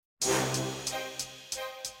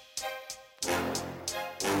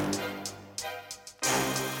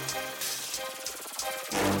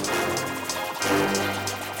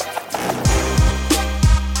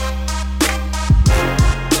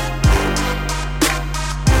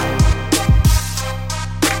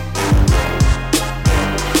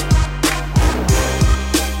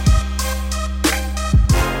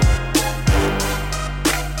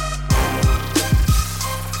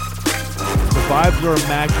Mavs are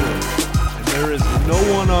immaculate, and there is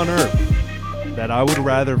no one on earth that I would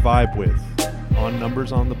rather vibe with on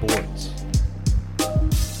numbers on the boards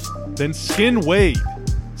than Skin Wade.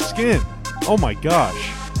 Skin. Oh my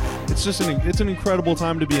gosh. It's just an incredible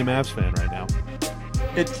time to be a Mavs fan right now.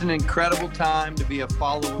 It's an incredible time to be a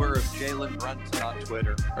follower of Jalen Brunson on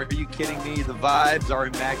Twitter. Are you kidding me? The vibes are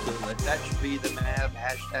immaculate. That should be the Mav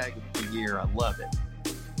hashtag of the year. I love it.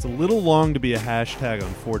 It's a little long to be a hashtag,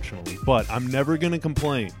 unfortunately, but I'm never going to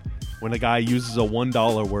complain when a guy uses a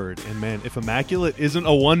 $1 word. And man, if immaculate isn't a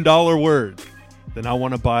 $1 word, then I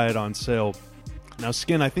want to buy it on sale. Now,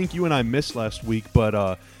 Skin, I think you and I missed last week,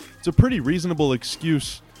 but it's a pretty reasonable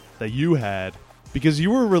excuse that you had because you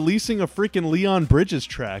were releasing a freaking Leon Bridges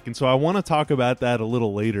track, and so I want to talk about that a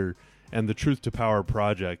little later and the Truth to Power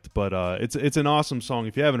project. But it's an awesome song.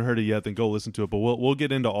 If you haven't heard it yet, then go listen to it. But we'll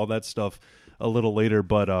get into all that stuff a little later.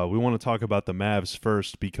 But we want to talk about the Mavs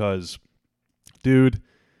first because, dude,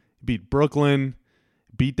 beat Brooklyn,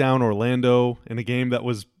 beat down Orlando in a game that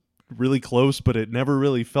was really close, but it never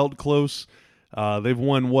really felt close. They've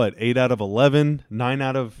won 8 out of 11, 9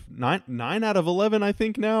 out of 11, I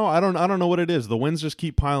think now. I don't know what it is. The wins just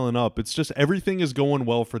keep piling up. It's just everything is going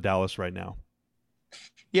well for Dallas right now.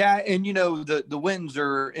 Yeah, and the wins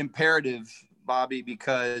are imperative, Bobby,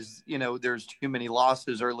 because there's too many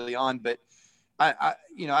losses early on. But I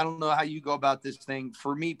don't know how you go about this thing.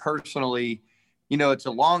 For me personally, it's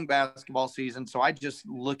a long basketball season, so I just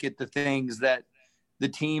look at the things that the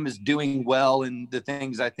team is doing well and the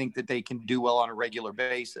things I think that they can do well on a regular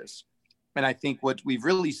basis. And I think what we've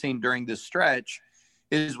really seen during this stretch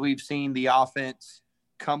is we've seen the offense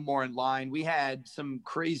come more in line. We had some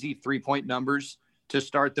crazy 3-point numbers to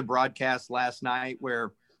start the broadcast last night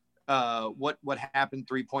where what happened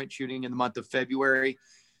 3-point shooting in the month of February.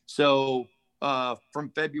 So from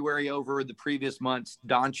February over the previous months,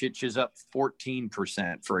 Doncic is up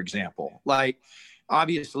 14%, for example.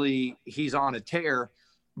 Obviously, he's on a tear,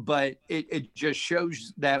 but it just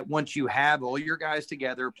shows that once you have all your guys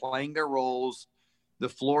together playing their roles, the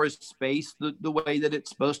floor is spaced the way that it's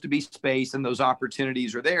supposed to be spaced, and those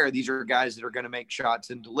opportunities are there. These are guys that are going to make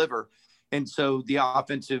shots and deliver. And so the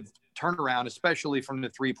offensive turnaround, especially from the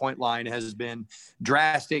 3-point line, has been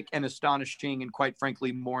drastic and astonishing and, quite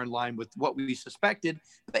frankly, more in line with what we suspected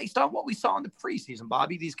based on what we saw in the preseason.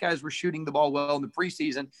 Bobby, these guys were shooting the ball well in the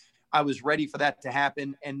preseason. I was ready for that to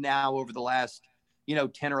happen. And now over the last,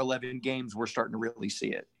 10 or 11 games, we're starting to really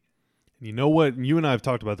see it. You know what? You and I have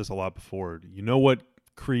talked about this a lot before. You know what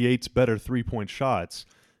creates better 3-point shots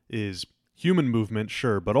is human movement,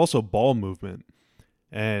 sure, but also ball movement.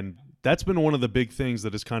 And that's been one of the big things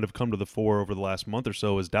that has kind of come to the fore over the last month or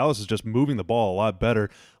so is Dallas is just moving the ball a lot better.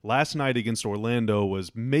 Last night against Orlando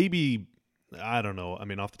was maybe, I don't know,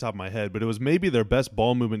 off the top of my head, but it was maybe their best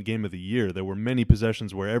ball movement game of the year. There were many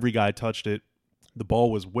possessions where every guy touched it. The ball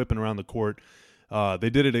was whipping around the court. They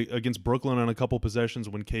did it against Brooklyn on a couple possessions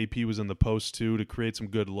when KP was in the post too to create some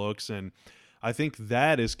good looks. And I think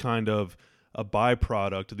that is kind of a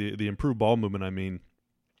byproduct, the improved ball movement,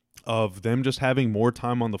 of them just having more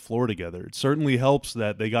time on the floor together. It certainly helps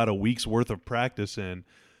that they got a week's worth of practice in.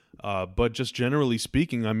 But just generally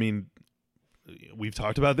speaking, we've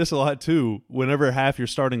talked about this a lot too. Whenever half your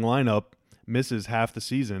starting lineup misses half the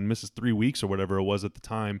season, misses 3 weeks or whatever it was at the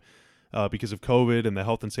time, because of COVID and the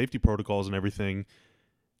health and safety protocols and everything,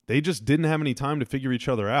 they just didn't have any time to figure each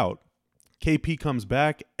other out. KP comes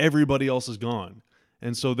back, everybody else is gone.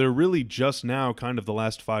 And so they're really just now, kind of the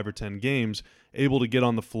last 5 or 10 games, able to get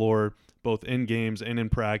on the floor, both in games and in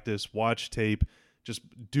practice, watch tape, just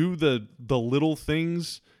do the little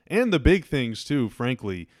things and the big things too,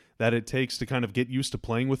 frankly, that it takes to kind of get used to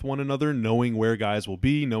playing with one another, knowing where guys will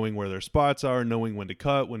be, knowing where their spots are, knowing when to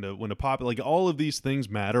cut, when to pop. All of these things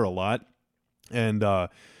matter a lot. And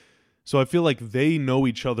so I feel like they know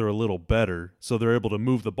each other a little better, so they're able to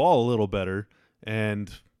move the ball a little better. And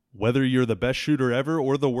whether you're the best shooter ever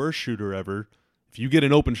or the worst shooter ever, if you get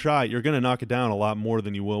an open shot, you're going to knock it down a lot more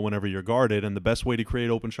than you will whenever you're guarded. And the best way to create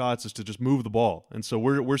open shots is to just move the ball. And so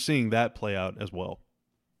we're seeing that play out as well.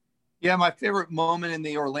 Yeah, my favorite moment in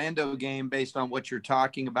the Orlando game, based on what you're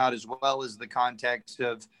talking about, as well as the context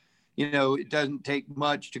of, it doesn't take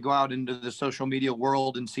much to go out into the social media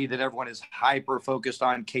world and see that everyone is hyper focused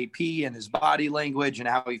on KP and his body language and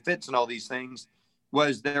how he fits and all these things,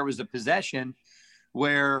 was there was a possession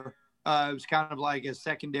where it was kind of like a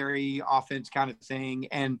secondary offense kind of thing.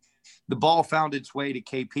 And the ball found its way to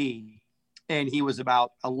KP, and he was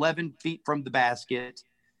about 11 feet from the basket.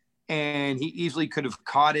 And he easily could have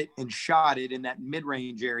caught it and shot it in that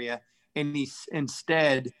mid-range area. And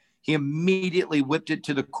instead He immediately whipped it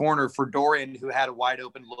to the corner for Dorian, who had a wide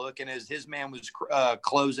open look. And as his man was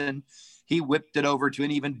closing, he whipped it over to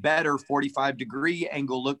an even better 45-degree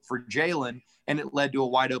angle look for Jalen, and it led to a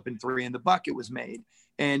wide open three, and the bucket was made.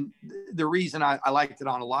 And the reason I liked it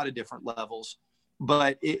on a lot of different levels,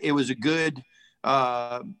 but it was a good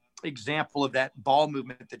example of that ball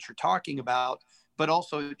movement that you're talking about, but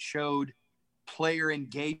also it showed player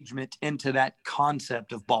engagement into that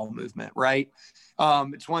concept of ball movement, right?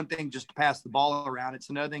 It's one thing just to pass the ball around.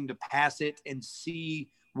 It's another thing to pass it and see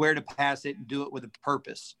where to pass it and do it with a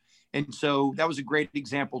purpose. And so that was a great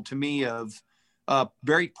example to me of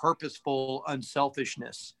very purposeful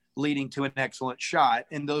unselfishness leading to an excellent shot.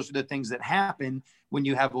 And those are the things that happen when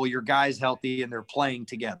you have all your guys healthy and they're playing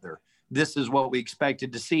together. This is what we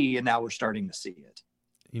expected to see, and now we're starting to see it.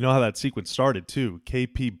 You know how that sequence started, too.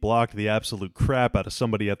 KP blocked the absolute crap out of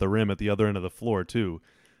somebody at the rim at the other end of the floor, too.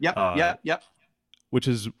 Yep. Which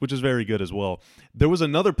is very good as well. There was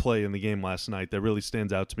another play in the game last night that really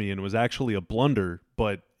stands out to me, and it was actually a blunder,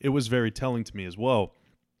 but it was very telling to me as well.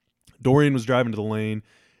 Dorian was driving to the lane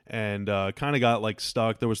and kind of got like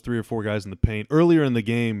stuck. There was 3 or 4 guys in the paint. Earlier in the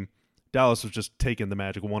game, Dallas was just taking the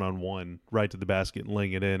Magic one-on-one right to the basket and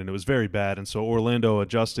laying it in, and it was very bad. And so Orlando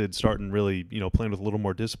adjusted, starting really, playing with a little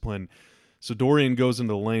more discipline. So Dorian goes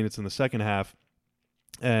into the lane. It's in the second half,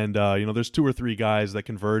 and there's 2 or 3 guys that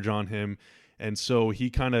converge on him, and so he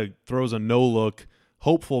kind of throws a no-look,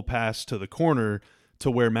 hopeful pass to the corner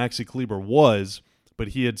to where Maxi Kleber was, but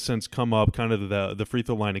he had since come up kind of the free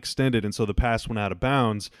throw line extended, and so the pass went out of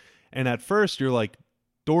bounds. And at first you're like,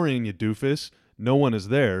 Dorian, you doofus. No one is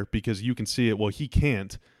there because you can see it. Well, he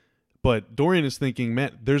can't. But Dorian is thinking,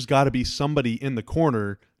 man, there's got to be somebody in the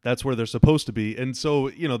corner. That's where they're supposed to be. And so,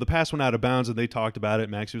 the pass went out of bounds and they talked about it.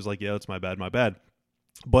 Maxie was like, yeah, that's my bad.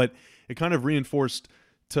 But it kind of reinforced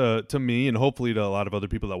to me and hopefully to a lot of other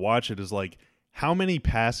people that watch it is like how many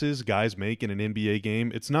passes guys make in an NBA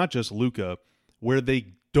game. It's not just Luka where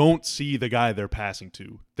they don't see the guy they're passing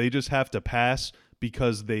to. They just have to pass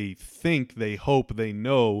because they think, they hope, they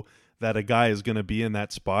know that a guy is going to be in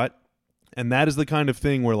that spot. And that is the kind of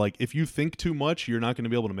thing where, like, if you think too much, you're not going to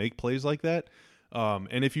be able to make plays like that.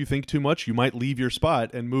 And if you think too much, you might leave your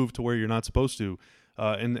spot and move to where you're not supposed to.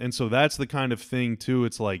 And so that's the kind of thing, too.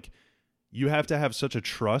 It's like you have to have such a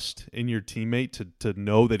trust in your teammate to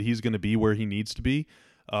know that he's going to be where he needs to be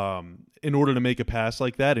in order to make a pass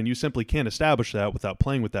like that. And you simply can't establish that without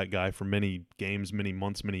playing with that guy for many games, many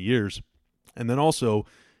months, many years. And then also,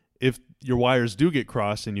 if your wires do get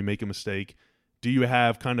crossed and you make a mistake, do you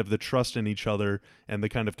have kind of the trust in each other and the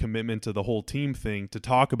kind of commitment to the whole team thing to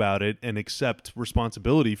talk about it and accept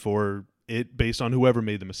responsibility for it based on whoever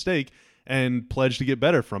made the mistake and pledge to get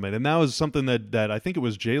better from it? And that was something that I think it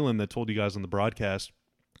was Jalen that told you guys on the broadcast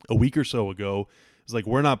a week or so ago. It's like,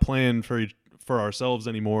 we're not playing for ourselves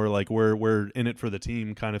anymore. Like we're in it for the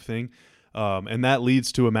team kind of thing. And that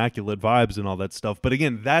leads to immaculate vibes and all that stuff. But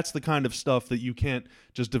again, that's the kind of stuff that you can't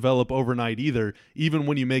just develop overnight either. Even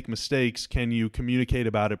when you make mistakes, can you communicate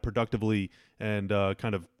about it productively and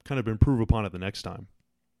kind of improve upon it the next time?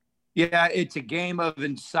 Yeah, it's a game of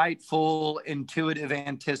insightful, intuitive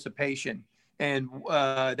anticipation. And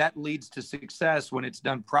that leads to success when it's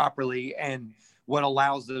done properly. And what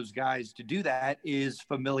allows those guys to do that is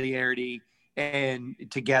familiarity and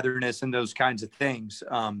togetherness and those kinds of things.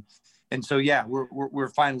 And so, yeah, we're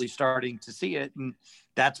finally starting to see it. And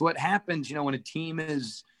that's what happens, when a team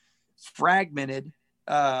is fragmented,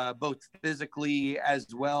 both physically as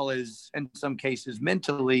well as in some cases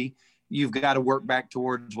mentally, you've got to work back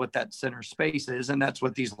towards what that center space is. And that's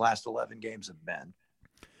what these last 11 games have been.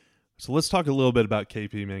 So let's talk a little bit about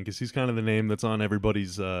KP, man, because he's kind of the name that's on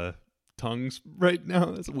everybody's tongues right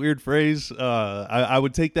now. That's a weird phrase. I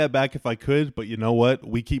would take that back if I could, but you know what?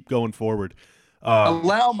 We keep going forward.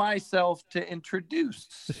 Allow myself to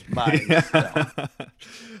introduce myself.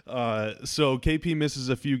 So KP misses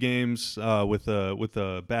a few games with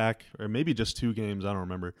a back, or maybe just 2 games. I don't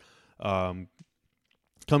remember.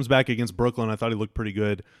 Comes back against Brooklyn. I thought he looked pretty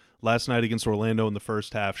good. Last night against Orlando in the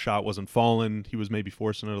first half, shot wasn't falling. He was maybe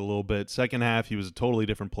forcing it a little bit. Second half, he was a totally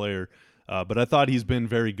different player. But I thought he's been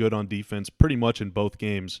very good on defense pretty much in both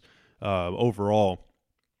games overall.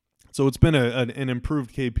 So it's been an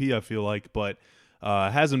improved KP, I feel like, but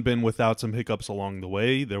hasn't been without some hiccups along the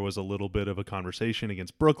way. There was a little bit of a conversation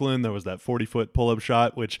against Brooklyn. There was that 40-foot pull-up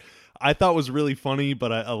shot, which I thought was really funny,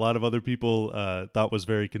 but a lot of other people thought was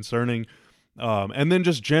very concerning. And then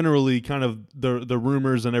just generally kind of the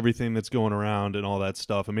rumors and everything that's going around and all that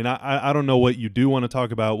stuff. I mean, I don't know what you do want to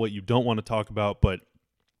talk about, what you don't want to talk about, but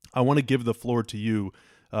I want to give the floor to you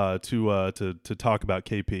to talk about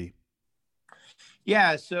KP.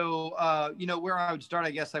 Yeah. So, where I would start,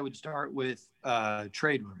 I guess I would start with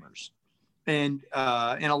trade rumors. And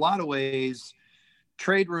in a lot of ways,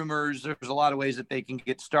 trade rumors, there's a lot of ways that they can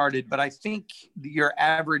get started. But I think your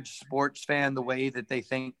average sports fan, the way that they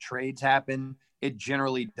think trades happen, it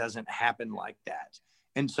generally doesn't happen like that.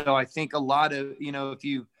 And so I think a lot of, if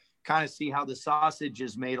you kind of see how the sausage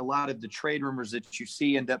is made, a lot of the trade rumors that you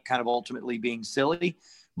see end up kind of ultimately being silly.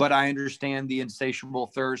 But I understand the insatiable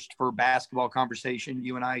thirst for basketball conversation.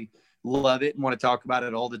 You and I love it and want to talk about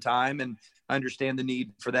it all the time, and understand the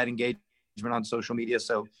need for that engagement on social media.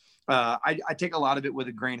 So I take a lot of it with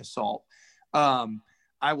a grain of salt.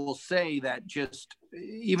 I will say that just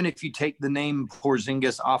even if you take the name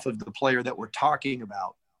Porzingis off of the player that we're talking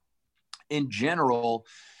about, in general,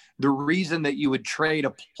 the reason that you would trade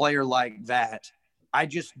a player like that, I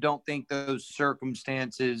just don't think those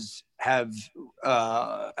circumstances have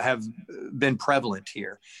been prevalent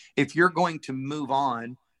here. If you're going to move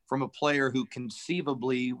on from a player who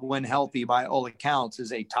conceivably, when healthy, by all accounts,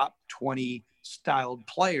 is a top 20 styled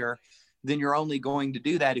player, then you're only going to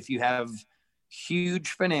do that if you have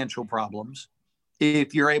huge financial problems.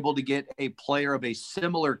 If you're able to get a player of a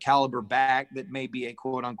similar caliber back that may be a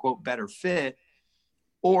quote unquote better fit,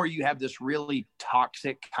 or you have this really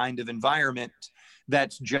toxic kind of environment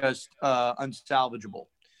that's just unsalvageable.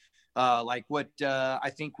 Like what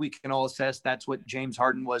I think we can all assess, that's what James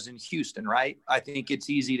Harden was in Houston, right? I think it's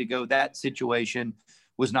easy to go, that situation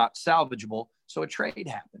was not salvageable, so a trade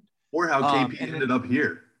happened. Or how KP ended up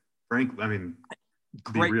here. Frankly, I mean,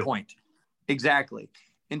 great point. Exactly.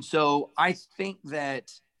 And so I think that,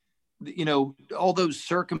 all those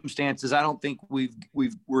circumstances, I don't think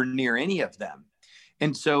we're near any of them.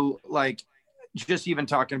 And so, like, just even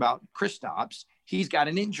talking about Kristaps, he's got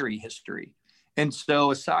an injury history. And so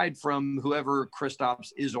aside from whoever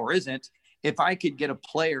Kristaps is or isn't, if I could get a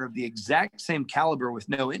player of the exact same caliber with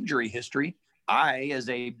no injury history, I, as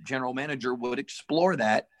a general manager, would explore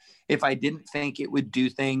that if I didn't think it would do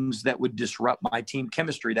things that would disrupt my team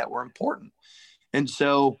chemistry that were important. And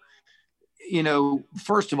so,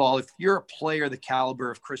 first of all, if you're a player the caliber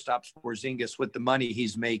of Kristaps Porzingis with the money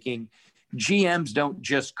he's making, GMs don't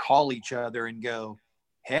just call each other and go,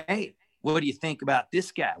 hey, what do you think about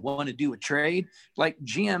this guy? Want to do a trade? Like,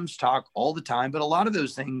 GMs talk all the time, but a lot of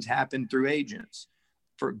those things happen through agents.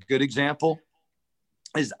 For a good example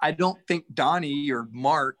is, I don't think Donnie or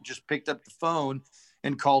Mark just picked up the phone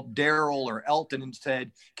and called Daryl or Elton and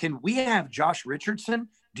said, can we have Josh Richardson?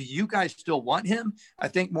 Do you guys still want him? I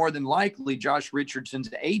think more than likely Josh Richardson's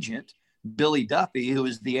agent, Billy Duffy, who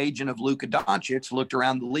is the agent of Luka Doncic, looked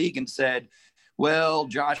around the league and said, well,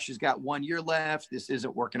 Josh has got 1 year left. This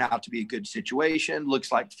isn't working out to be a good situation.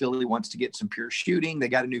 Looks like Philly wants to get some pure shooting. They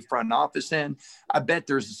got a new front office in. I bet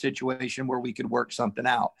there's a situation where we could work something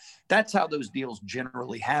out. That's how those deals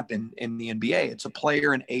generally happen in the NBA. It's a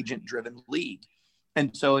player and agent driven league.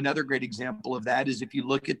 And so another great example of that is if you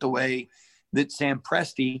look at the way that Sam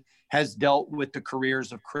Presti has dealt with the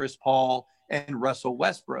careers of Chris Paul and Russell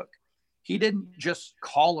Westbrook. He didn't just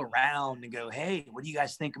call around and go, hey, what do you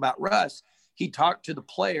guys think about Russ? He talked to the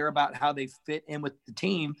player about how they fit in with the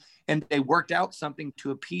team, and they worked out something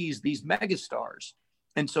to appease these megastars.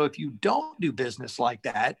 And so if you don't do business like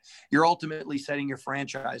that, you're ultimately setting your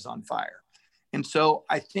franchise on fire. And so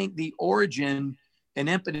I think the origin and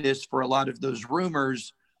impetus for a lot of those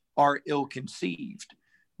rumors are ill-conceived.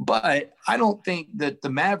 But I don't think that the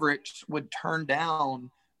Mavericks would turn down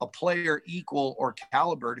a player equal or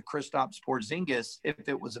caliber to Kristaps Porzingis if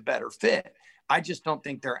it was a better fit. I just don't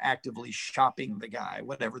think they're actively shopping the guy,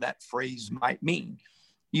 whatever that phrase might mean.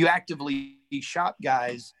 You actively shop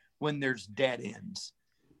guys when there's dead ends.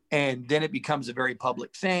 And then it becomes a very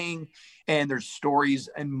public thing. And there's stories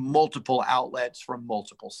and multiple outlets from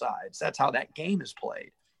multiple sides. That's how that game is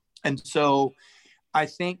played. And so I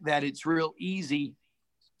think that it's real easy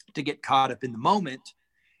to get caught up in the moment.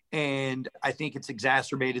 And I think it's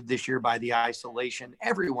exacerbated this year by the isolation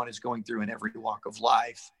everyone is going through in every walk of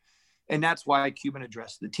life. And that's why Cuban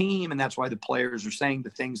addressed the team. And that's why the players are saying the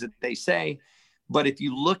things that they say. But if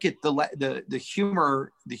you look at the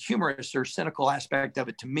humorous or cynical aspect of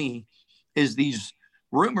it, to me, is these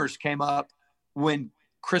rumors came up when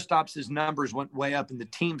Kristaps' numbers went way up and the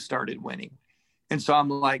team started winning. And so I'm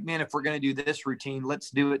like, man, if we're going to do this routine, let's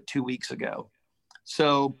do it 2 weeks ago.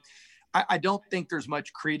 So I don't think there's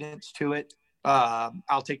much credence to it.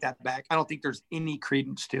 I'll take that back. I don't think there's any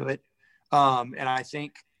credence to it. And I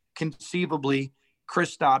think conceivably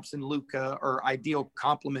Kristaps and Luka are ideal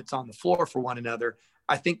complements on the floor for one another.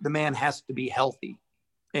 I think the man has to be healthy,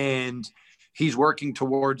 and he's working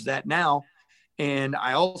towards that now. And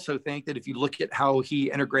I also think that if you look at how he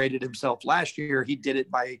integrated himself last year, he did it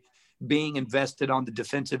by being invested on the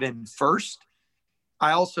defensive end first.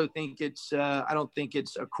 I also think I don't think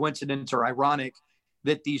it's a coincidence or ironic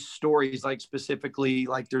that these stories, like specifically,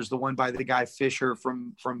 like there's the one by the guy Fisher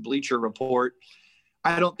from Bleacher Report.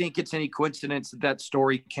 I don't think it's any coincidence that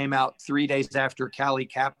story came out 3 days after Callie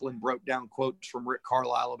Kaplan broke down quotes from Rick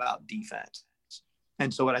Carlisle about defense.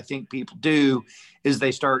 And so what I think people do is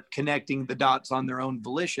they start connecting the dots on their own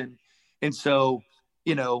volition. And so,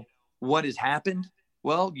 what has happened?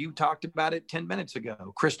 Well, you talked about it 10 minutes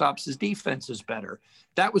ago. Kristaps' defense is better.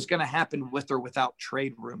 That was going to happen with or without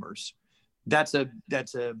trade rumors. That's a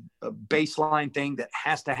baseline thing that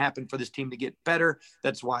has to happen for this team to get better.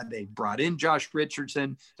 That's why they brought in Josh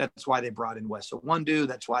Richardson. That's why they brought in Wes Iwundu.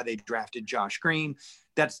 That's why they drafted Josh Green.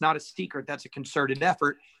 That's not a secret. That's a concerted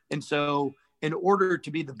effort. And so in order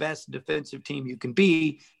to be the best defensive team you can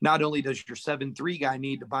be, not only does your 7-3 guy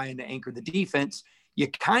need to buy in to anchor the defense, you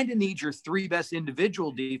kind of need your 3 best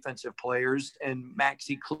individual defensive players and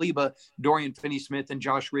Maxi Kleber, Dorian Finney-Smith, and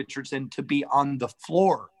Josh Richardson to be on the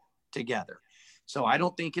floor together. So I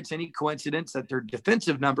don't think it's any coincidence that their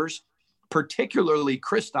defensive numbers, particularly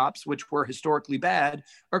Kristaps, which were historically bad,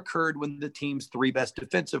 occurred when the team's 3 best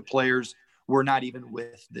defensive players were not even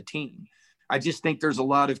with the team. I just think there's a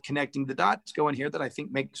lot of connecting the dots going here that I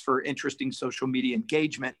think makes for interesting social media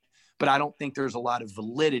engagement, but I don't think there's a lot of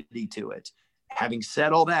validity to it. Having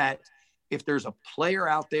said all that, if there's a player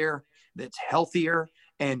out there that's healthier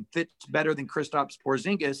and fits better than Kristaps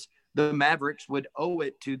Porzingis, the Mavericks would owe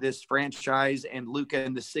it to this franchise and Luka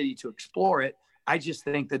and the city to explore it. I just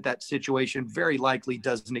think that situation very likely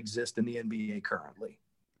doesn't exist in the NBA currently.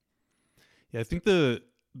 Yeah, I think the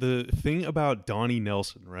thing about Donnie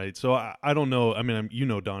Nelson, right? So I don't know. I mean, you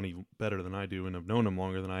know Donnie better than I do, and I've known him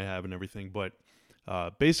longer than I have and everything. But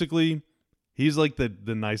basically, he's like the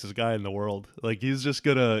nicest guy in the world. Like he's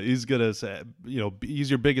gonna say, he's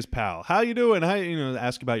your biggest pal. How you doing?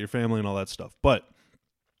 Ask about your family and all that stuff. But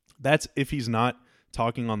that's if he's not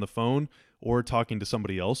talking on the phone or talking to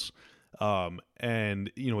somebody else.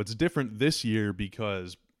 And it's different this year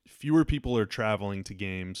because fewer people are traveling to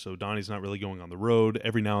games, so Donnie's not really going on the road.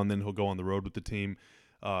 Every now and then he'll go on the road with the team,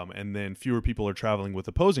 and then fewer people are traveling with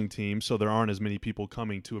opposing teams, so there aren't as many people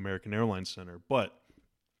coming to American Airlines Center. But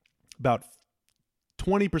about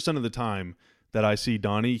 20% of the time that I see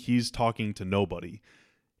Donnie, he's talking to nobody.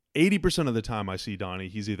 80% of the time I see Donnie,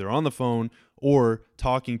 he's either on the phone or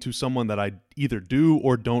talking to someone that I either do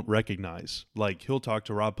or don't recognize. Like he'll talk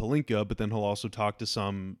to Rob Pelinka, but then he'll also talk to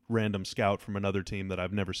some random scout from another team that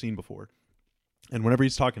I've never seen before. And whenever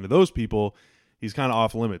he's talking to those people, he's kind of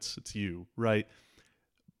off limits. It's you, right?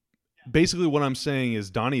 Basically what I'm saying is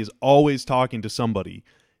Donnie is always talking to somebody,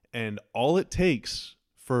 and all it takes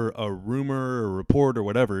for a rumor or report or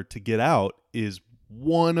whatever to get out is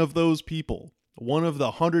one of those people. One of the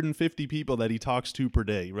 150 people that he talks to per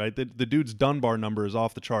day, right? The dude's Dunbar number is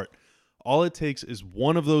off the chart. All it takes is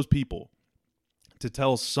one of those people to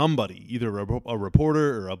tell somebody, either a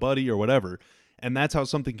reporter or a buddy or whatever, and that's how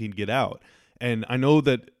something can get out. And I know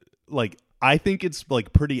that, I think it's,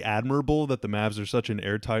 pretty admirable that the Mavs are such an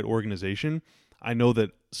airtight organization. I know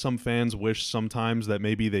that some fans wish sometimes that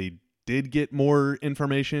maybe they did get more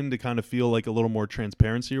information to kind of feel like a little more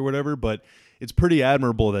transparency or whatever, but it's pretty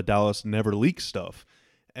admirable that Dallas never leaks stuff.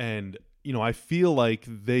 And, I feel like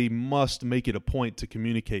they must make it a point to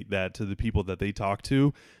communicate that to the people that they talk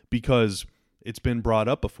to, because it's been brought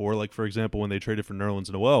up before. Like, for example, when they traded for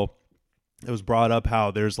Nerlens Noel, it was brought up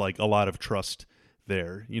how there's a lot of trust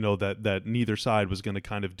there, that neither side was going to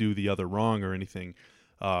kind of do the other wrong or anything.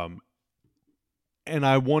 And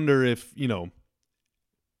I wonder if,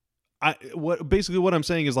 what I'm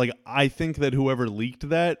saying is I think that whoever leaked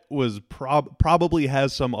that was probably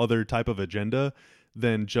has some other type of agenda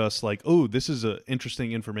than just this is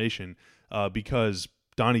interesting information, because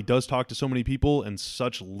Donnie does talk to so many people and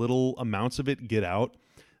such little amounts of it get out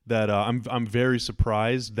that I'm very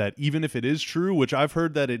surprised that even if it is true, which I've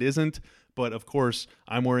heard that it isn't, but of course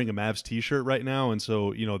I'm wearing a Mavs t-shirt right now, and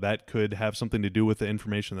so that could have something to do with the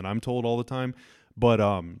information that I'm told all the time, but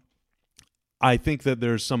I think that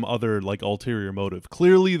there's some other ulterior motive.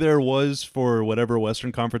 Clearly there was for whatever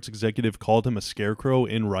Western Conference executive called him a scarecrow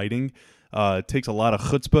in writing. It takes a lot of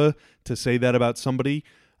chutzpah to say that about somebody.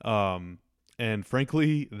 And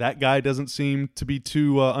frankly, that guy doesn't seem to be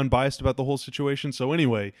too unbiased about the whole situation. So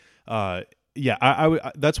anyway,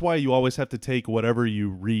 that's why you always have to take whatever you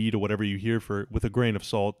read or whatever you hear with a grain of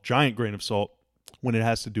salt, giant grain of salt, when it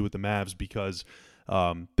has to do with the Mavs, because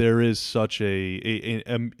there is such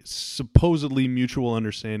a supposedly mutual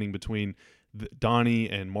understanding between Donnie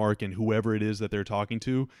and Mark and whoever it is that they're talking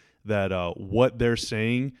to, that what they're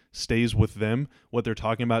saying stays with them, what they're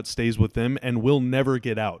talking about stays with them, and will never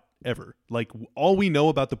get out ever. Like, all we know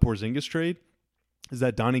about the Porzingis trade is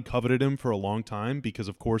that Donnie coveted him for a long time because,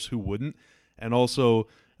 of course, who wouldn't? And also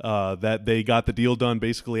that they got the deal done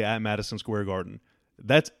basically at Madison Square Garden.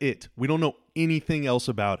 That's it. We don't know anything else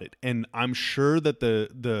about it. And I'm sure that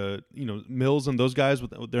the Mills and those guys,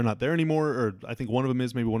 they're not there anymore, or I think one of them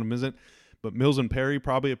is, maybe one of them isn't. But Mills and Perry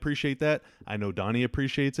probably appreciate that. I know Donnie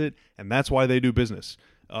appreciates it, and that's why they do business.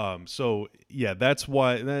 So yeah, that's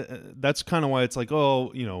why that's kind of why it's like,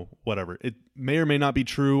 oh, whatever. It may or may not be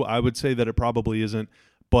true. I would say that it probably isn't,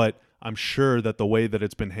 but I'm sure that the way that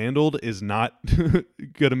it's been handled is not going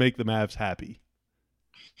to make the Mavs happy.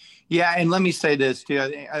 Yeah, and let me say this too.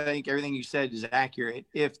 I think everything you said is accurate.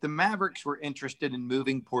 If the Mavericks were interested in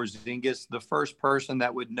moving Porzingis, the first person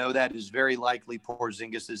that would know that is very likely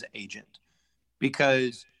Porzingis' agent,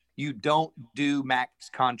 because you don't do max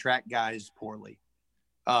contract guys poorly.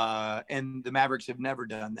 And the Mavericks have never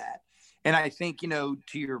done that. And I think, to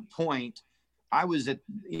your point, I was at,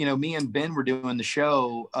 me and Ben were doing the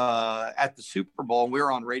show at the Super Bowl, and we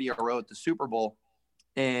were on Radio Row at the Super Bowl.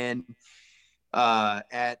 And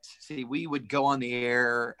we would go on the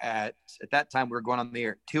air at that time, we were going on the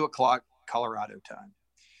air at 2:00 Colorado time.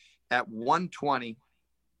 At 1:20,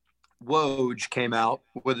 Woj came out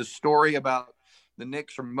with a story about the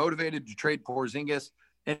Knicks are motivated to trade Porzingis,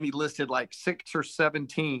 and he listed like 6 or 7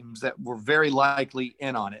 teams that were very likely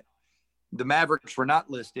in on it. The Mavericks were not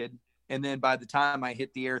listed. And then by the time I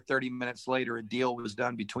hit the air 30 minutes later, a deal was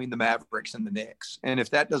done between the Mavericks and the Knicks. And if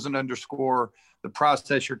that doesn't underscore the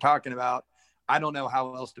process you're talking about, I don't know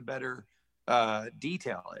how else to better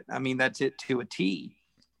detail it. I mean, that's it to a T.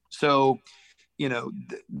 So,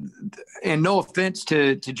 and no offense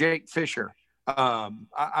to Jake Fisher.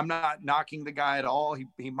 I'm not knocking the guy at all.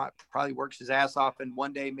 He might probably works his ass off and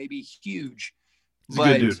one day maybe huge. He's a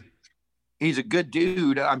good dude. He's a good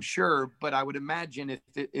dude, I'm sure. But I would imagine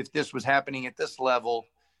if this was happening at this level,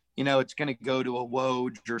 it's going to go to a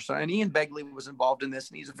Woj or something. And Ian Begley was involved in this,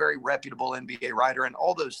 and he's a very reputable NBA writer and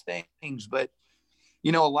all those things. But,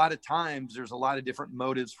 a lot of times there's a lot of different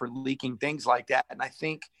motives for leaking things like that. And I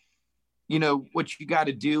think, what you got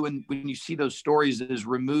to do when you see those stories is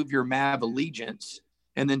remove your Mav allegiance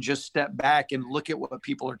and then just step back and look at what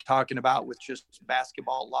people are talking about with just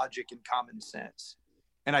basketball logic and common sense.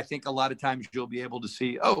 And I think a lot of times you'll be able to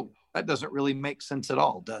see, oh, that doesn't really make sense at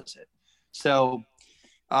all, does it? So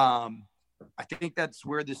I think that's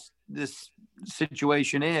where this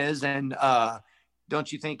situation is. And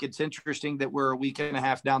don't you think it's interesting that we're a week and a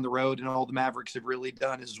half down the road and all the Mavericks have really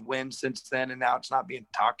done is win since then, and now it's not being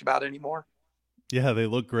talked about anymore? Yeah, they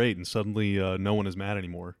look great, and suddenly no one is mad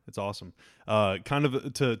anymore. It's awesome. Kind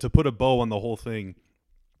of to put a bow on the whole thing,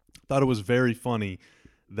 thought it was very funny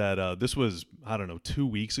that this was, I don't know, 2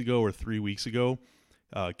 weeks ago or 3 weeks ago.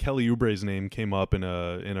 Kelly Oubre's name came up in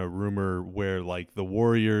a rumor where like the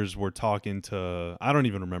Warriors were talking to, I don't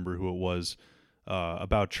even remember who it was,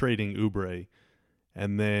 about trading Oubre.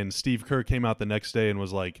 And then Steve Kerr came out the next day and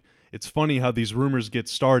was like, it's funny how these rumors get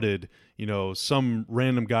started. Some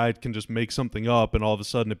random guy can just make something up and all of a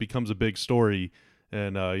sudden it becomes a big story.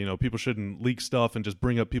 And, people shouldn't leak stuff and just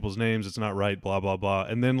bring up people's names. It's not right, blah, blah, blah.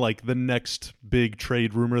 And then, like, the next big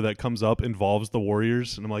trade rumor that comes up involves the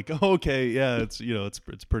Warriors. And I'm like, oh, okay, yeah, it's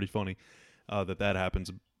pretty funny that happens.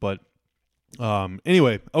 But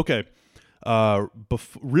anyway, okay.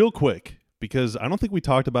 Real quick, because I don't think we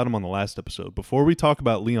talked about him on the last episode. Before we talk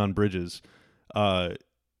about Leon Bridges,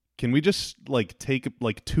 can we just, like, take,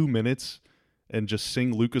 like, 2 minutes and just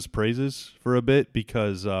sing Luka's praises for a bit?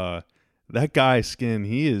 Because that guy's skin,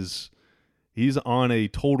 he's on a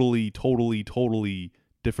totally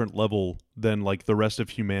different level than like the rest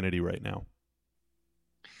of humanity right now.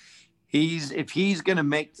 If he's going to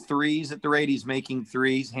make threes at the rate he's making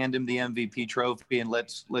threes, hand him the MVP trophy and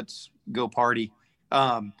let's go party.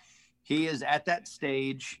 He is at that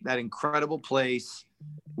stage, that incredible place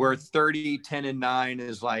where 30, 10, and 9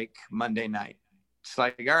 is like Monday night. It's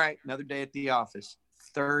like, all right, another day at the office.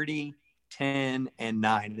 30, 10, and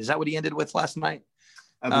 9. Is that what he ended with last night?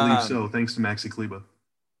 I believe so. Thanks to Maxi Kleba.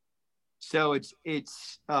 So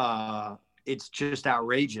it's just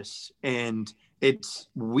outrageous, and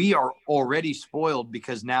we are already spoiled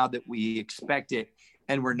because now that we expect it,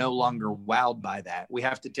 and we're no longer wowed by that. We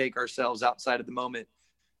have to take ourselves outside of the moment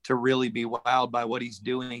to really be wowed by what he's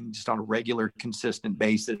doing just on a regular, consistent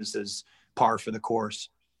basis as par for the course.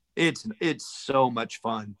 It's so much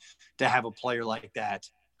fun to have a player like that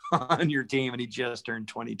on your team, and he just turned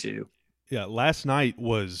 22. Yeah, last night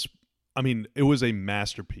was I mean, it was a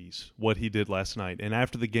masterpiece what he did last night. And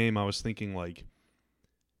after the game, I was thinking, like,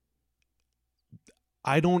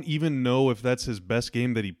 I don't even know if that's his best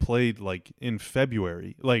game that he played, like, in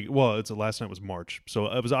February. Like, well, last night was March, so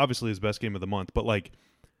it was obviously his best game of the month. But, like,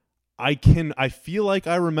 I feel like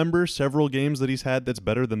I remember several games that he's had that's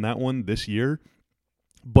better than that one this year.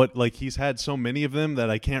 But, like, he's had so many of them that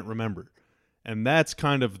I can't remember. And that's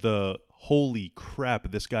kind of the holy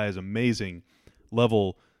crap, this guy is amazing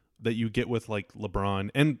level that you get with, like,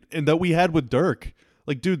 LeBron and that we had with Dirk.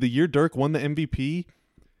 Like, dude, the year Dirk won the MVP,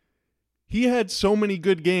 he had so many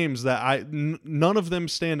good games that none of them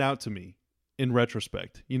stand out to me in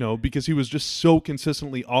retrospect, because he was just so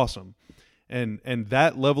consistently awesome. And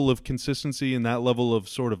that level of consistency and that level of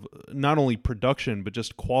sort of not only production but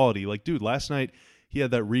just quality. Like, dude, last night he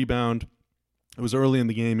had that rebound. It was early in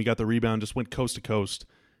the game. He got the rebound, just went coast to coast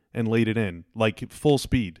and laid it in, like full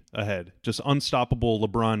speed ahead. Just unstoppable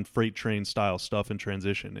LeBron freight train style stuff in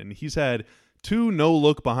transition. And he's had 2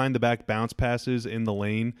 no-look behind-the-back bounce passes in the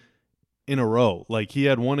lane in a row. Like, he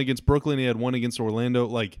had one against Brooklyn. He had one against Orlando.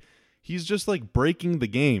 Like, he's just, like, breaking the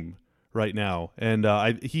game right now. And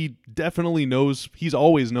he definitely knows – he's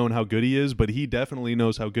always known how good he is, but he definitely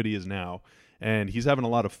knows how good he is now. And he's having a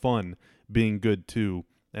lot of fun being good too.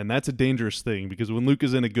 And that's a dangerous thing, because when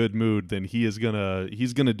Luka's in a good mood, then he's gonna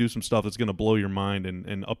do some stuff that's gonna blow your mind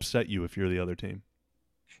and upset you if you're the other team.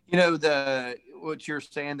 What you're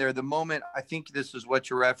saying there, the moment, I think this is what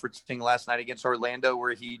you're referencing last night against Orlando,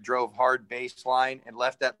 where he drove hard baseline and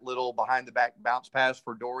left that little behind the back bounce pass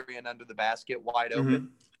for Dorian under the basket wide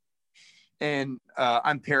open. And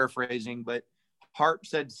I'm paraphrasing, but Harp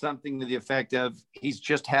said something to the effect of, he's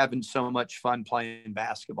just having so much fun playing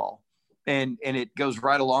basketball. And it goes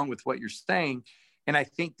right along with what you're saying. And I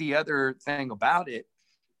think the other thing about it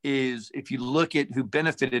is, if you look at who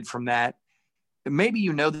benefited from that, maybe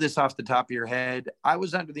you know this off the top of your head, I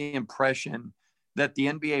was under the impression that the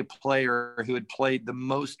NBA player who had played the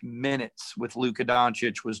most minutes with Luka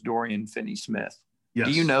Doncic was Dorian Finney-Smith. Yes.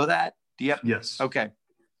 Do you know that? Yep. Yes. Okay.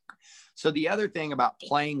 So the other thing about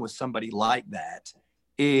playing with somebody like that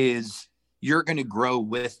is you're going to grow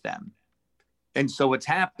with them. And so what's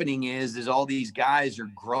happening is all these guys are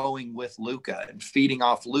growing with Luka and feeding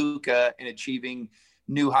off Luka and achieving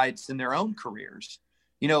new heights in their own careers.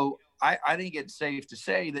 I think it's safe to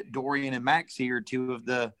say that Dorian and Maxey are 2 of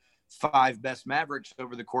the 5 best Mavericks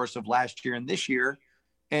over the course of last year and this year.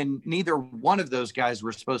 And neither one of those guys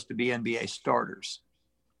were supposed to be NBA starters.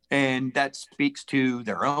 And that speaks to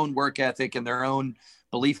their own work ethic and their own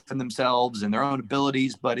belief in themselves and their own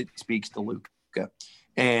abilities, but it speaks to Luka.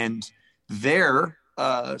 And they're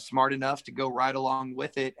smart enough to go right along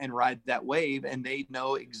with it and ride that wave, and they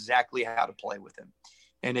know exactly how to play with him.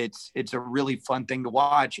 And it's a really fun thing to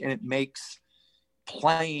watch, and it makes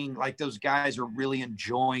playing like those guys are really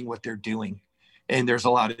enjoying what they're doing. And there's a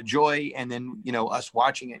lot of joy. And then, us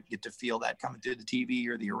watching it get to feel that coming through the TV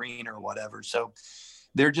or the arena or whatever. So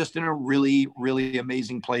they're just in a really, really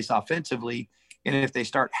amazing place offensively. And if they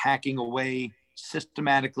start hacking away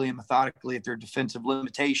systematically and methodically at their defensive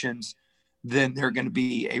limitations, then they're going to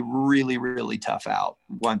be a really, really tough out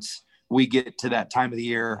once we get to that time of the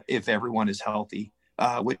year, if everyone is healthy,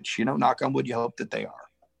 which, knock on wood, you hope that they are.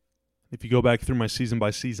 If you go back through my season by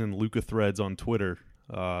season Luka threads on Twitter,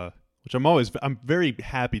 which I'm very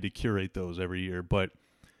happy to curate those every year, but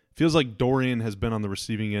it feels like Dorian has been on the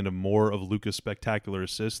receiving end of more of Luka's spectacular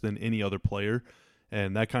assists than any other player.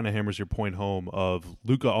 And that kind of hammers your point home of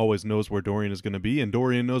Luka always knows where Dorian is going to be, and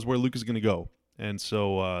Dorian knows where Luka's going to go. And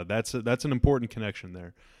so that's an important connection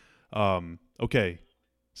there. Okay,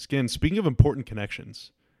 Skin, speaking of important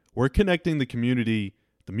connections, we're connecting the community,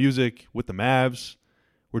 the music, with the Mavs.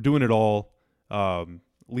 We're doing it all.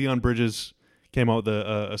 Leon Bridges came out with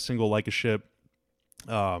a single, Like a Ship.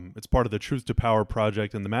 It's part of the Truth to Power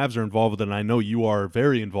project, and the Mavs are involved with it, and I know you are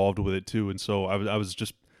very involved with it too. And so I was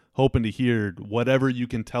just hoping to hear whatever you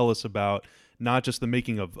can tell us about not just the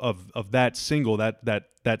making of that single,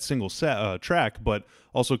 that single track, but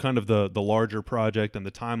also kind of the larger project and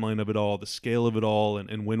the timeline of it all, the scale of it all,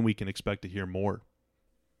 and when we can expect to hear more.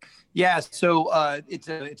 Yeah, so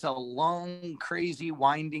it's a long, crazy,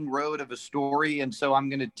 winding road of a story, and so I'm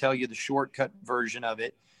going to tell you the shortcut version of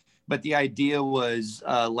it. But the idea was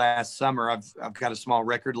last summer, I've got a small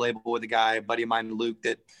record label with a guy, a buddy of mine, Luke,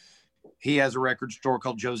 that he has a record store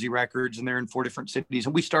called Josie Records, and they're in 4 different cities.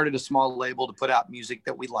 And we started a small label to put out music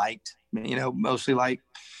that we liked, mostly like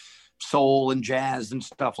soul and jazz and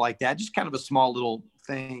stuff like that. Just kind of a small little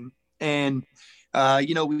thing. And,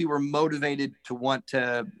 we were motivated to want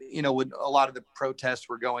to, when a lot of the protests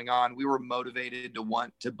were going on, we were motivated to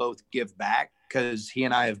want to both give back because he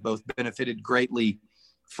and I have both benefited greatly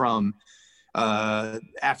from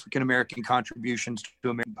African-American contributions to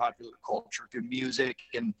American popular culture through music,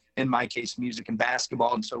 and in my case, music and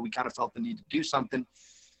basketball. And so we kind of felt the need to do something.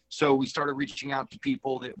 So we started reaching out to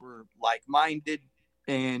people that were like-minded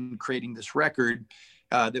and creating this record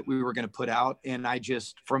that we were going to put out. And I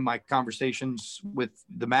just, from my conversations with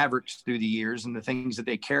the Mavericks through the years and the things that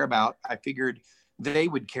they care about, I figured they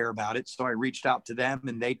would care about it. So I reached out to them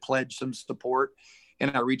and they pledged some support.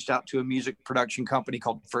 And I reached out to a music production company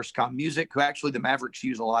called First Com Music, who actually the Mavericks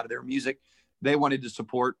use a lot of their music. They wanted to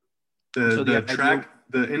support. The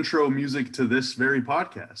intro music to this very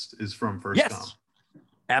podcast is from First Com.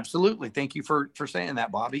 Absolutely. Thank you for saying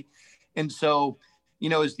that, Bobby. And so,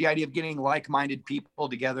 is the idea of getting like-minded people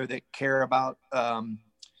together that care about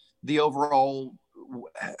the overall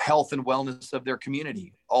health and wellness of their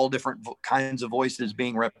community, all different kinds of voices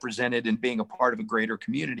being represented and being a part of a greater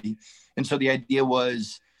community. And so the idea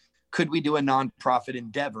was, could we do a nonprofit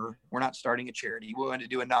endeavor? We're not starting a charity. We want to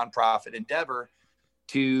do a nonprofit endeavor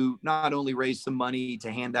to not only raise some money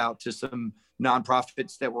to hand out to some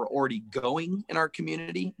nonprofits that were already going in our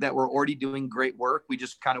community, that were already doing great work. We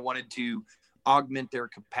just kind of wanted to augment their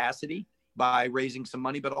capacity by raising some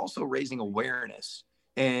money, but also raising awareness.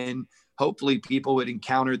 And hopefully people would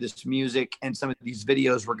encounter this music and some of these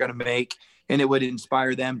videos we're going to make, and it would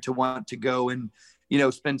inspire them to want to go and,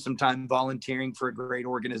 spend some time volunteering for a great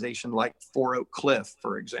organization like 4 Oak Cliff,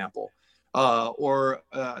 for example. Or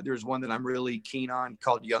there's one that I'm really keen on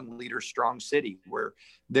called Young Leaders Strong City, where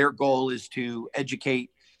their goal is to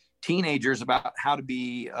educate teenagers about how to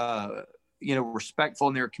be, respectful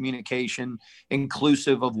in their communication,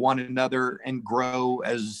 inclusive of one another, and grow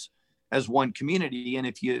as one community. And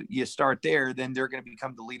if you start there, then they're going to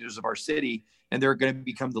become the leaders of our city, and they're going to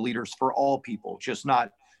become the leaders for all people, just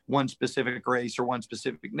not one specific race or one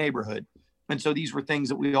specific neighborhood. And so these were things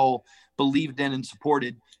that we all believed in and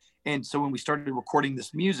supported. And so when we started recording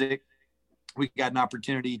this music, we got an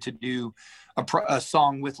opportunity to do a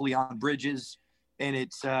song with Leon Bridges. And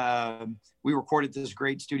it's we recorded this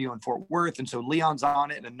great studio in Fort Worth. And so Leon's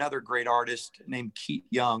on it, and another great artist named Keite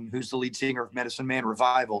Young, who's the lead singer of Medicine Man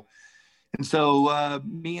Revival. And so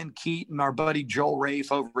me and Keite and our buddy Joel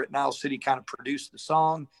Rafe over at Nile City kind of produced the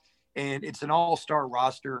song. And it's an all-star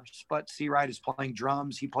roster. Sput Seawright is playing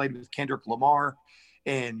drums. He played with Kendrick Lamar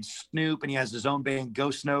and Snoop, and he has his own band,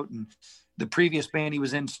 Ghost Note. And the previous band he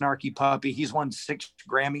was in, Snarky Puppy, he's won 6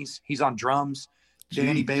 Grammys. He's on drums. Jeez.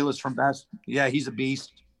 Danny Bayless from he's a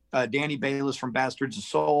beast. Danny Bayless from Bastards of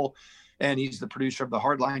Soul, and he's the producer of The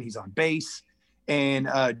Hardline. He's on bass. And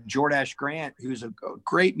Jordash Grant, who's a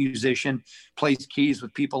great musician, plays keys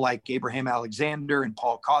with people like Abraham Alexander and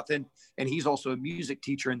Paul Cawthon. And he's also a music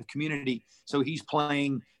teacher in the community. So he's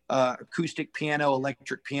playing acoustic piano,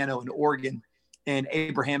 electric piano, and organ. And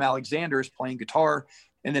Abraham Alexander is playing guitar.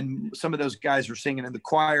 And then some of those guys are singing in the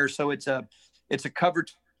choir. So it's a cover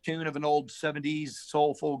tune of an old 70s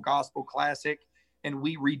soulful gospel classic. And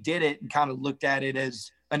we redid it and kind of looked at it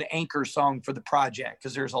as an anchor song for the project,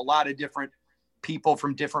 because there's a lot of different people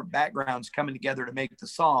from different backgrounds coming together to make the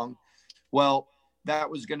song. Well, that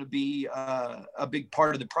was going to be a big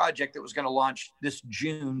part of the project that was going to launch this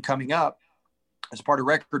June coming up as part of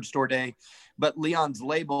Record Store Day. But Leon's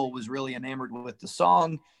label was really enamored with the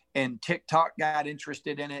song, and TikTok got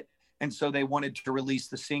interested in it. And so they wanted to release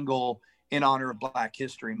the single in honor of Black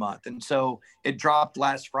History Month. And so it dropped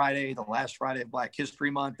last Friday, the last Friday of Black History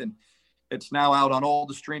Month. And it's now out on all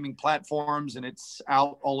the streaming platforms, and it's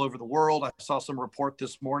out all over the world. I saw some report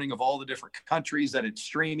this morning of all the different countries that it's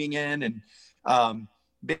streaming in. And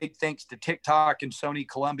big thanks to TikTok and Sony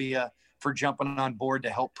Columbia for jumping on board to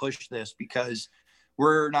help push this, because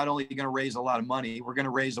we're not only going to raise a lot of money, we're going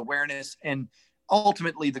to raise awareness. And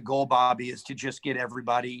ultimately the goal, Bobby, is to just get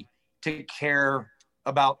everybody to care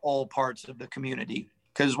about all parts of the community.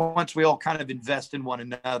 Because once we all kind of invest in one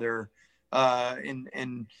another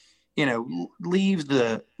and leave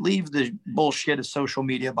the bullshit of social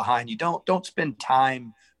media behind you. Don't spend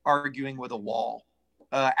time arguing with a wall.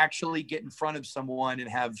 Actually get in front of someone and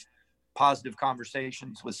have positive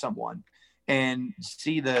conversations with someone, and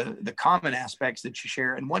see the common aspects that you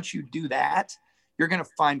share. And once you do that, you're going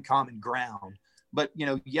to find common ground. But,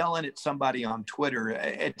 yelling at somebody on Twitter,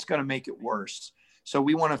 it's going to make it worse. So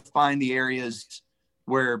we want to find the areas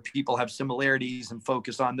where people have similarities and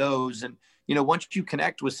focus on those. And, once you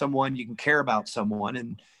connect with someone, you can care about someone.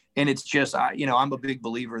 And it's just, I'm a big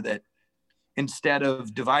believer that instead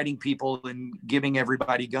of dividing people and giving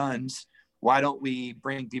everybody guns, why don't we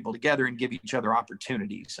bring people together and give each other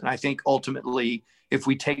opportunities? And I think ultimately, if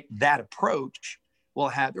we take that approach,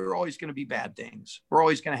 there are always going to be bad things. We're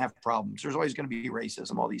always going to have problems. There's always going to be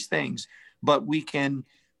racism, all these things, but we can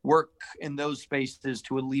work in those spaces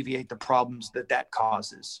to alleviate the problems that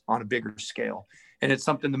causes on a bigger scale. And it's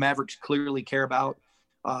something the Mavericks clearly care about.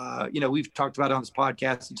 We've talked about it on this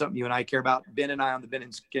podcast. It's something you and I care about. Ben and I on the Ben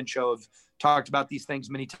and Skin Show have talked about these things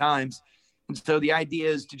many times. And so the idea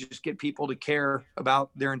is to just get people to care about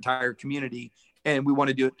their entire community. And we want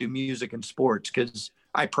to do it through music and sports, because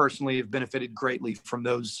I personally have benefited greatly from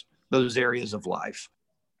those areas of life.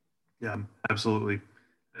 Yeah, absolutely.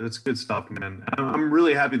 That's good stuff, man. I'm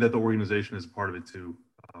really happy that the organization is a part of it too.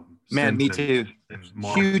 Man, me too.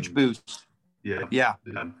 Huge boost. Yeah,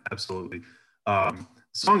 absolutely. The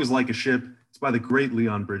song is Like a Ship. It's by the great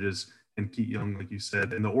Leon Bridges and Keite Young, like you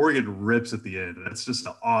said, and the organ rips at the end. That's just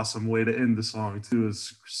an awesome way to end the song too.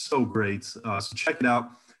 It's so great. So check it out.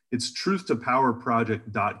 It's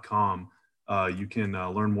truthtopowerproject.com. You can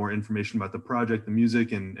learn more information about the project, the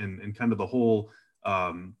music, and kind of the whole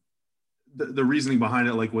the reasoning behind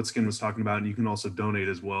it, like what Skin was talking about. And you can also donate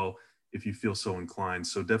as well if you feel so inclined.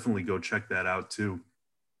 So definitely go check that out too.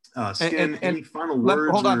 Skin, any final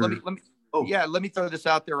words? Hold on, let me throw this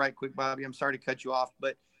out there right quick, Bobby. I'm sorry to cut you off,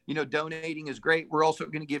 but donating is great. We're also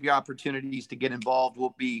going to give you opportunities to get involved.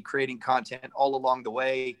 We'll be creating content all along the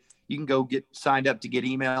way. You can go get signed up to get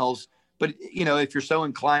emails. But, if you're so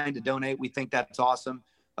inclined to donate, we think that's awesome.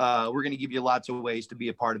 We're going to give you lots of ways to be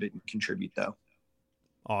a part of it and contribute, though.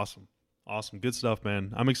 Awesome. Good stuff,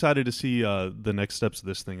 man. I'm excited to see the next steps of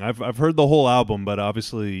this thing. I've heard the whole album, but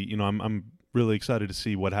obviously, I'm really excited to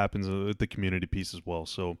see what happens with the community piece as well.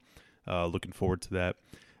 So looking forward to that.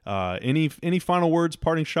 Any final words,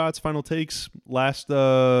 parting shots, final takes, last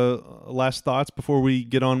thoughts before we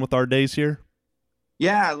get on with our days here?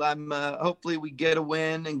 Yeah, hopefully we get a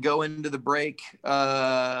win and go into the break,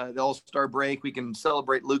 the All-Star break. We can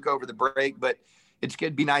celebrate Luka over the break, but it's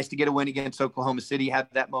going to be nice to get a win against Oklahoma City, have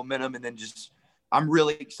that momentum, and then I'm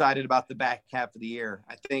really excited about the back half of the year.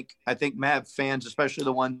 I think Mav fans, especially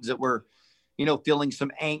the ones that were, feeling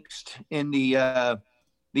some angst in the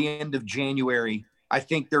end of January, I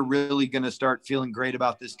think they're really going to start feeling great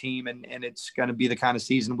about this team, and it's going to be the kind of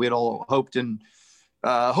season we'd all hoped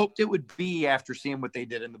it would be after seeing what they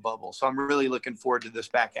did in the bubble. So I'm really looking forward to this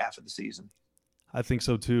back half of the season. I think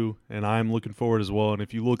so too, and I'm looking forward as well. And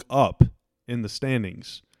if you look up in the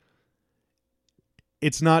standings,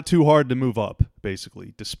 it's not too hard to move up,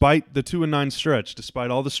 basically. Despite the 2-9 stretch, despite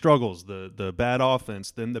all the struggles, the bad offense,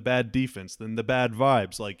 then the bad defense, then the bad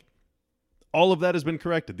vibes, like all of that has been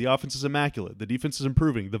corrected. The offense is immaculate. The defense is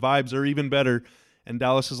improving. The vibes are even better, and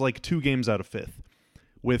Dallas is like 2 games out of 5th,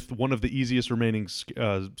 with one of the easiest remaining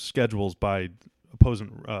schedules by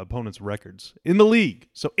opponents' records in the league.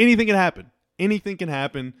 So anything can happen. Anything can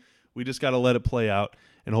happen. We just got to let it play out,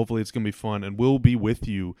 and hopefully it's going to be fun, and we'll be with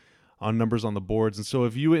you on Numbers on the Boards. And so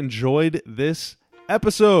if you enjoyed this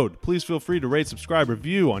episode, please feel free to rate, subscribe,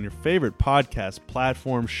 review on your favorite podcast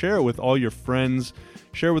platform. Share it with all your friends.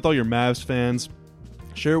 Share it with all your Mavs fans.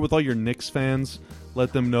 Share it with all your Knicks fans.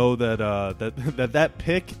 Let them know that that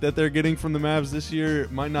pick that they're getting from the Mavs this year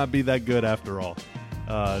might not be that good after all.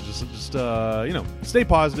 Stay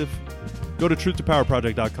positive. Go to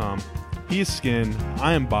truthtopowerproject.com. He is Skin.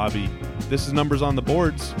 I am Bobby. This is Numbers on the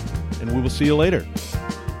Boards, and we will see you later.